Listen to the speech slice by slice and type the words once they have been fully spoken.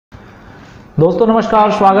दोस्तों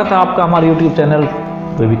नमस्कार, स्वागत है आपका हमारे YouTube channel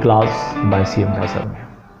baby class bye CM Faisal में।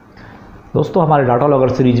 दोस्तों हमारे डाटा लॉगर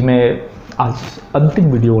सीरीज में आज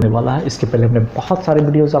अंतिम वीडियो होने वाला है। इसके पहले हमने बहुत सारे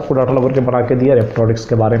वीडियोस आपको डाटा लॉगर के बना के दिए, इलेक्ट्रॉनिक्स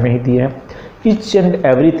के बारे में ही दिए हैं, ईच एंड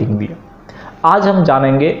एवरीथिंग दिए। आज हम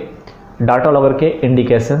जानेंगे डाटा लॉगर के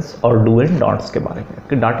इंडिकेशंस और डू एंड डॉट्स के बारे में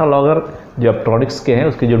कि डाटा लॉगर जो इलेक्ट्रॉनिक्स के हैं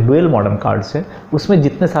उसके जो डुअल मॉडेम कार्ड्स हैं उसमें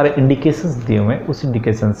जितने सारे इंडिकेशंस दिए हुए हैं उस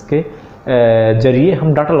इंडिकेशंस के जरिए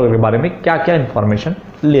हम डाटा लॉगर के बारे में क्या क्या इन्फॉर्मेशन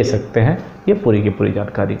ले सकते हैं, ये पूरी की पूरी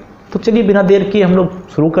जानकारी। तो चलिए बिना देर किए हम लोग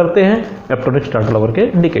शुरू करते हैं इलेक्ट्रॉनिक्स डाटा लॉगर के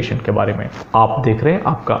इंडिकेशन के बारे में। आप देख रहे हैं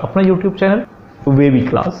आपका अपना YouTube channel baby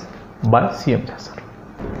class bye CM Faisal.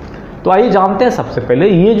 तो आइए जानते हैं सबसे पहले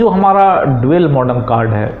ये जो हमारा डुअल मॉडेम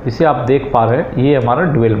कार्ड है, इसे आप देख पा रहे हैं, ये हमारा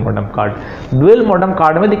dual modem card. Dual modem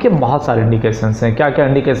card में देखिए बहुत सारे इंडिकेशंस हैं। क्या क्या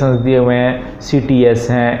इंडिकेशंस दिए हुए हैं? CTS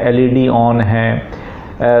हैं, LED ऑन हैं,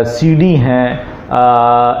 CD हैं,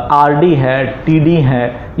 RD है, TD है,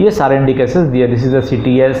 ये सारे इंडिकेशंस दिए। This is the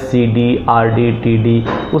CTS, CD, RD, TD।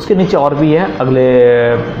 उसके नीचे और भी है, अगले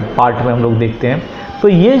पार्ट में हम लोग देखते हैं। तो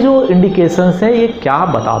ये जो इंडिकेशंस हैं ये क्या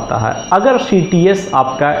बताता है? अगर CTS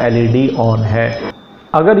आपका LED ऑन है,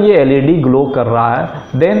 अगर ये LED ग्लो कर रहा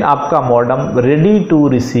है, देन आपका modem ready to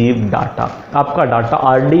receive data. आपका डाटा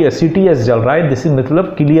RD CTS जल रहा है, दिस इज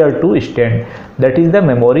मतलब clear to stand, that is the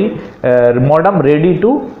memory modem ready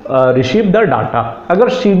to receive the data. अगर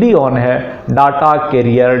CD ऑन है, data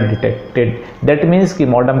career detected, that means कि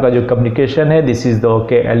modem का जो कम्युनिकेशन है, this is the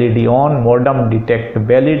okay LED on, modem detect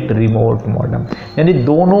valid remote modem, यानी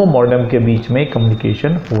दोनों modem के बीच में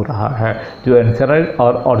कम्युनिकेशन हो रहा है। जो एंसर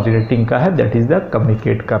और ऑरिजिनेटिंग का है, दैट इज द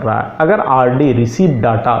कम्युनिकेट कर रहा है। अगर RD रिसीव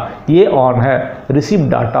डाटा, ये ऑन है, receive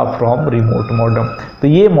data from remote modem, तो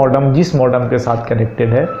ये मॉडेम जिस मॉडेम के साथ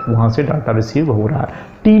कनेक्टेड है वहाँ से डाटा रिसीव हो रहा है।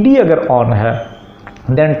 TD अगर ऑन है,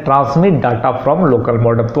 then transmit data from local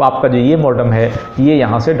modem, तो आपका जो ये मॉडेम है ये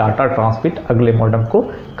यहाँ से डाटा ट्रांसमिट अगले मॉडेम को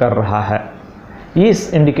कर रहा है।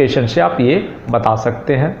 इस इंडिकेशन से आप ये बता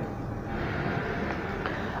सकते हैं।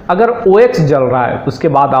 अगर OH जल रहा है उसके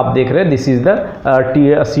बाद आप देख रहे हैं, this is the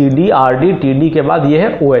CD, RD, TD के बाद ये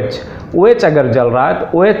है OH। OH अगर जल रहा है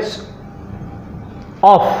तो OH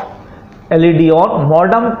of, LED on,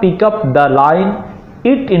 modem pick up the line,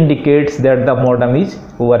 it indicates that the modem is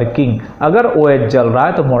working. अगर OH जल रहा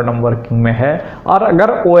है तो मॉडेम वर्किंग में है, और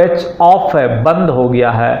अगर OH ऑफ है, बंद हो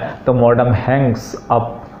गया है, तो modem Hanks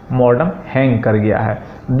up, modem hang कर गया है।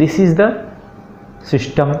 This is the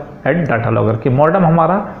system eight data logger की मॉडेम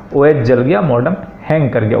हमारा OH जल गया, मॉडेम हैंग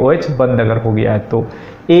कर गया, OH बंद अगर हो गया है तो।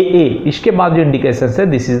 AA इसके बाद जो इंडिकेशन है,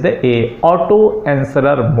 this is the A, auto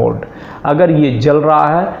आंसरर mode. अगर ये जल रहा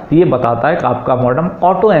है ये बताता है कि आपका मॉडेम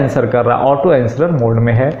ऑटो आंसर कर रहा है, ऑटो आंसरर मोड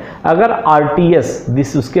में है। अगर RTS,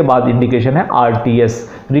 दिस उसके बाद इंडिकेशन है RTS,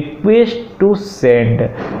 request to send,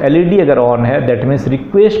 LED अगर ऑन है, that means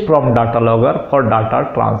request from data logger for data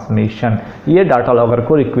transmission. ये डाटा लॉगर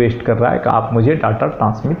को रिक्वेस्ट कर रहा है कि आप मुझे डाटा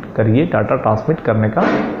ट्रांसमिट करिए, डाटा ट्रांसमिट करने का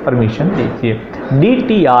परमिशन दीजिए।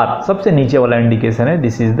 DTR सबसे नीचे वाला इंडिकेशन है,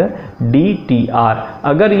 दिस इज द DTR।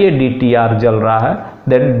 अगर ये DTR जल रहा है,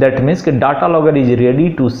 देन दैट मीन्स कि data logger is ready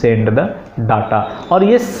to send the data. और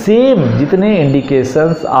ये सेम जितने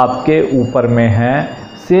इंडिकेशंस आपके ऊपर में हैं,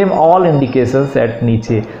 सेम ऑल इंडिकेशंस एट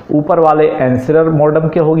नीचे, ऊपर वाले आंसरर मॉडेम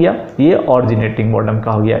के हो गया, ये ऑरिजिनेटिंग मॉडेम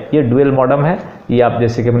का हो गया। ये डुअल मॉडेम है, ये आप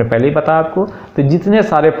जैसे कि हमने पहले ही बताया आपको। तो जितने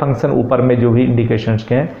सारे फंक्शन ऊपर में जो भी इंडिकेशंस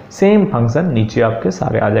के हैं, सेम फंक्शन नीचे आपके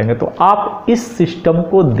सारे आ जाएंगे। तो आप इस सिस्टम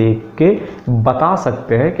को देख के बता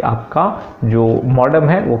सकते हैं कि आपका जो मॉडेम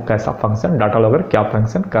है वो कैसा फंक्शन, डाटा लॉगर क्या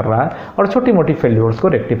फंक्शन कर रहा है, और छोटी मोटी फेल्योर्स को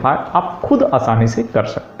रेक्टिफाई आप खुद आसानी से कर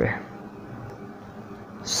सकते हैं।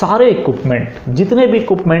 सारे इक्विपमेंट, जितने भी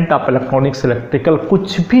इक्विपमेंट आप इलेक्ट्रॉनिक्स, इलेक्ट्रिकल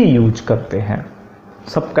कुछ भी यूज करते हैं,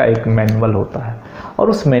 सबका एक मैनुअल होता है, और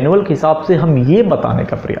उस मैनुअल के हिसाब से हम ये बताने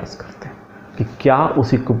का प्रयास करते हैं कि क्या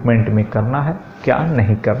उस इक्विपमेंट में करना है, क्या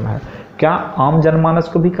नहीं करना है, क्या आम जनमानस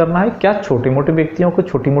को भी करना है, क्या छोटे मोटे व्यक्तियों को,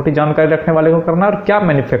 छोटी मोटी जानकारी रखने वाले को करना है, और क्या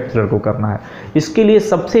मैन्युफैक्चरर को करना है। इसके लिए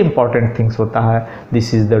सबसे इंपॉर्टेंट थिंग्स होता है,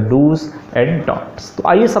 this is the dos and dots. तो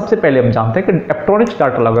आइए सबसे पहले हम जानते हैं कि इलेक्ट्रॉनिक्स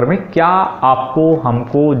डाटा लॉगर में क्या आपको,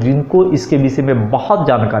 हमको, जिनको इसके विषय में बहुत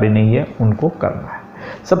जानकारी नहीं है, उनको करना है।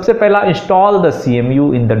 सबसे पहला, install the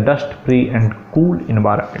CMU in the dust free and cool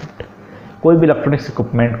environment. कोई भी इलेक्ट्रॉनिक्स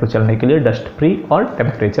इक्विपमेंट को चलने के लिए डस्ट फ्री और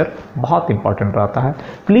टेम्परेचर बहुत इंपॉर्टेंट रहता है।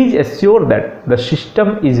 Please assure that the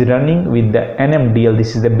system is running with the NMDL,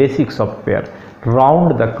 this is the basic software,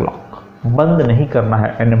 round the clock. बंद नहीं करना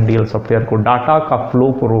है NMDL सॉफ्टवेयर को, डाटा का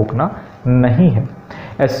फ्लो को रोकना नहीं है।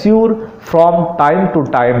 Assure from time to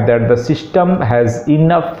time that the system has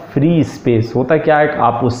enough free space। होता क्या है,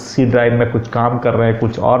 आप उस सी ड्राइव में कुछ काम कर रहे हैं,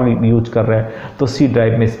 कुछ और यूज कर रहे हैं, तो सी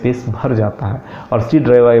ड्राइव में स्पेस भर जाता है, और सी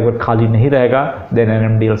ड्राइव अगर खाली नहीं रहेगा then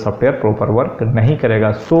NMDL software proper work नहीं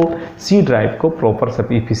करेगा। सो सी ड्राइव को प्रॉपर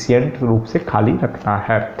सफिशिएंट रूप से खाली रखना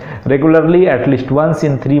है। Regularly at least once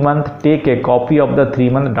in 3 month take a copy of the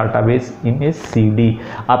 3 month database in A CD।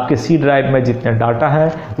 आपके सी ड्राइव में जितने डाटा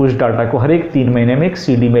है उस डाटा को हर एक 3 महीने में एक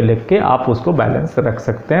CD में लिख के आप उसको बैलेंस रख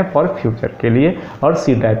सकते हैं फॉर फ्यूचर के लिए, और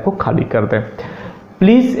सी ड्राइव को खाली कर दें।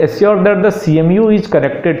 Please assure that the CMU is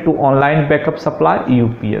connected to online backup supply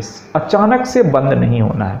UPS। अचानक से बंद नहीं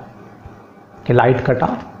होना है कि लाइट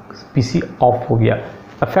कटा PC ऑफ हो गया,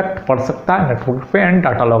 इफेक्ट पड़ सकता है नेटवर्क पे एंड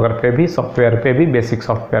डाटा लॉगर पे भी, सॉफ्टवेयर पे भी, बेसिक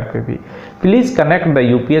सॉफ्टवेयर पे भी। Please connect the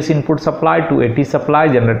UPS input supply to AT supply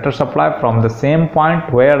generator supply from the same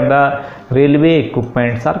point where the railway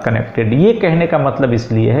equipments are connected. ये कहने का मतलब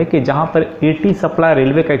इसलिए है कि जहाँ पर AT सप्लाई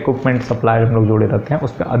रेलवे का इक्विपमेंट सप्लाई हम लोग जोड़े रहते हैं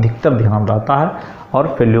उस पर अधिकतर ध्यान रहता है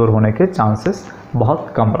और फेल्योर होने के चांसेस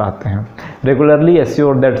बहुत कम रहते हैं। Regularly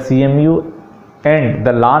assure that CMU and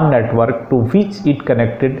the LAN network to which it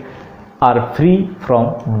connected are free from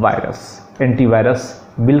virus.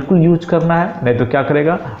 Antivirus बिल्कुल यूज करना है, नहीं तो क्या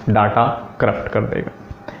करेगा, डाटा करप्ट कर देगा।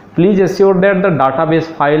 Please assure that the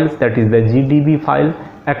database files that is the GDB file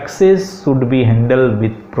access should be handled with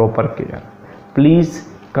proper care. Please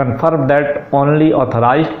confirm that only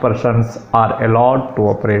authorized persons are allowed to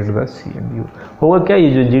operate the CMU। होगा क्या, ये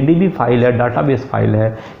जो GDB file है, database file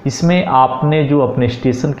है, इसमें आपने जो अपने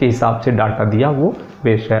स्टेशन के हिसाब से डाटा दिया वो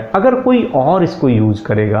बेस है। अगर कोई और इसको यूज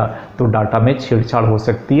करेगा तो डाटा में छेड़छाड़ हो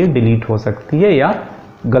सकती है, डिलीट हो सकती है या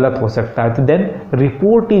गलत हो सकता है, तो then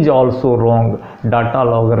report is also wrong. Data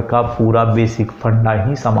logger का पूरा बेसिक फंडा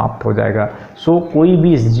ही समाप्त हो जाएगा। सो कोई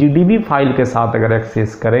भी इस GDB फाइल के साथ अगर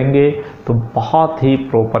एक्सेस करेंगे तो बहुत ही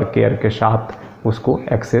प्रॉपर केयर के साथ उसको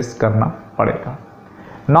एक्सेस करना पड़ेगा।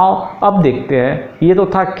 नाउ अब देखते हैं, ये तो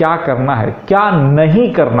था क्या करना है, क्या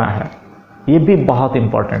नहीं करना है, ये भी बहुत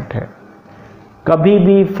इंपॉर्टेंट है। कभी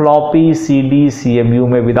भी फ्लॉपी CD CMU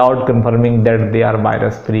में without confirming that they are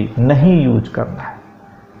virus free नहीं यूज करना है।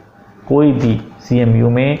 कोई भी CMU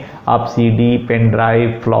में आप CD, पेन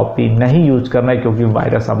ड्राइव, फ्लॉपी नहीं यूज करना है क्योंकि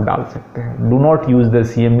वायरस आप डाल सकते हैं। Do not use the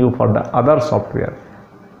CMU for the other software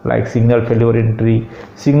like signal failure entry,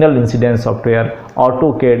 signal incident software,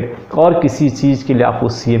 AutoCAD और किसी चीज़ के लिए आप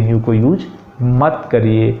उस CMU को यूज मत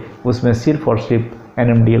करिए। उसमें सिर्फ और सिर्फ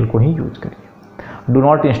NMDL को ही यूज करिए। Do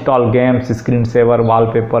not install games, screen saver,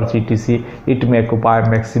 wallpaper, etc। It में ऑक्यूपाई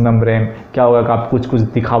मैक्सिमम रैम। क्या होगा कि आप कुछ कुछ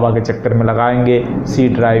दिखावा के चक्कर में लगाएंगे, सी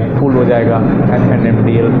ड्राइव फुल हो जाएगा एंड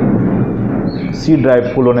सी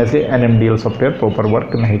ड्राइव फुल होने से NMDL सॉफ्टवेयर प्रॉपर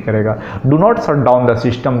वर्क नहीं करेगा। Do not shut down the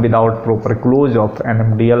system without proper close of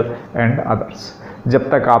NMDL and others. जब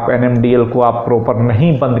तक आप NMDL को आप प्रॉपर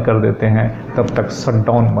नहीं बंद कर देते हैं तब तक शट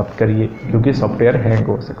डाउन मत करिए क्योंकि सॉफ्टवेयर हैंग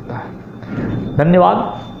हो सकता है।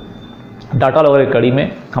 धन्यवाद। डाटा लॉगर की कड़ी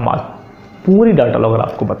में हम आज पूरी डाटा लॉगर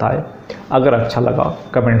आपको बताए। अगर अच्छा लगा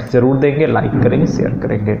कमेंट्स ज़रूर देंगे, लाइक करेंगे, शेयर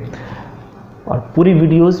करेंगे और पूरी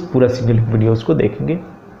वीडियोस, पूरा सिंगल वीडियोस को देखेंगे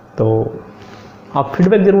तो आप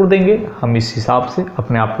फीडबैक ज़रूर देंगे। हम इस हिसाब से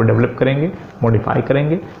अपने आप को डेवलप करेंगे, मॉडिफाई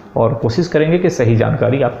करेंगे और कोशिश करेंगे कि सही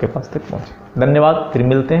जानकारी आपके पास तक पहुँचे। धन्यवाद। फिर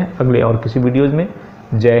मिलते हैं अगले और किसी वीडियोज़ में।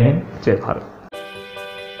 जय हिंद, जय भारत।